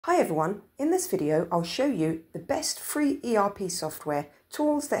Hi everyone, in this video I'll show you the best free ERP software,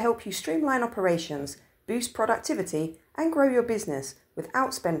 tools that help you streamline operations, boost productivity and grow your business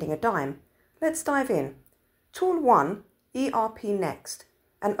without spending a dime. Let's dive in. Tool 1, ERP Next,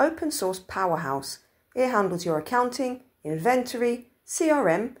 an open source powerhouse. It handles your accounting, inventory,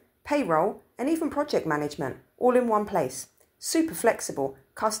 CRM, payroll and even project management all in one place. Super flexible,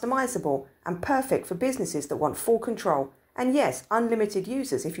 customizable and perfect for businesses that want full control. And yes, unlimited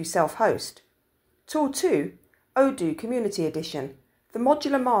users if you self-host. Tool 2, Odoo Community Edition, the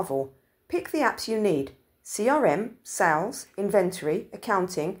modular marvel. Pick the apps you need. CRM, sales, inventory,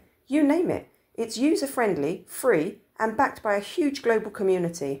 accounting, you name it. It's user-friendly, free, and backed by a huge global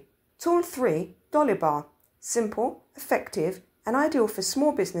community. Tool 3, Dollybar, simple, effective, and ideal for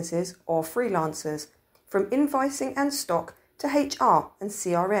small businesses or freelancers. From invoicing and stock to HR and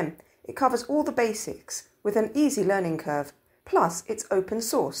CRM, it covers all the basics with an easy learning curve. Plus, it's open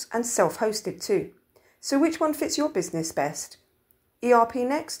source and self-hosted too. So which one fits your business best? ERP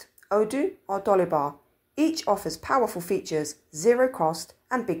Next, Odoo or Dollybar? Each offers powerful features, zero cost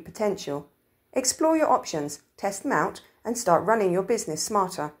and big potential. Explore your options, test them out and start running your business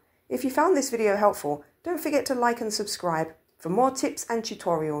smarter. If you found this video helpful, don't forget to like and subscribe for more tips and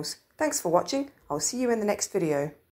tutorials. Thanks for watching. I'll see you in the next video.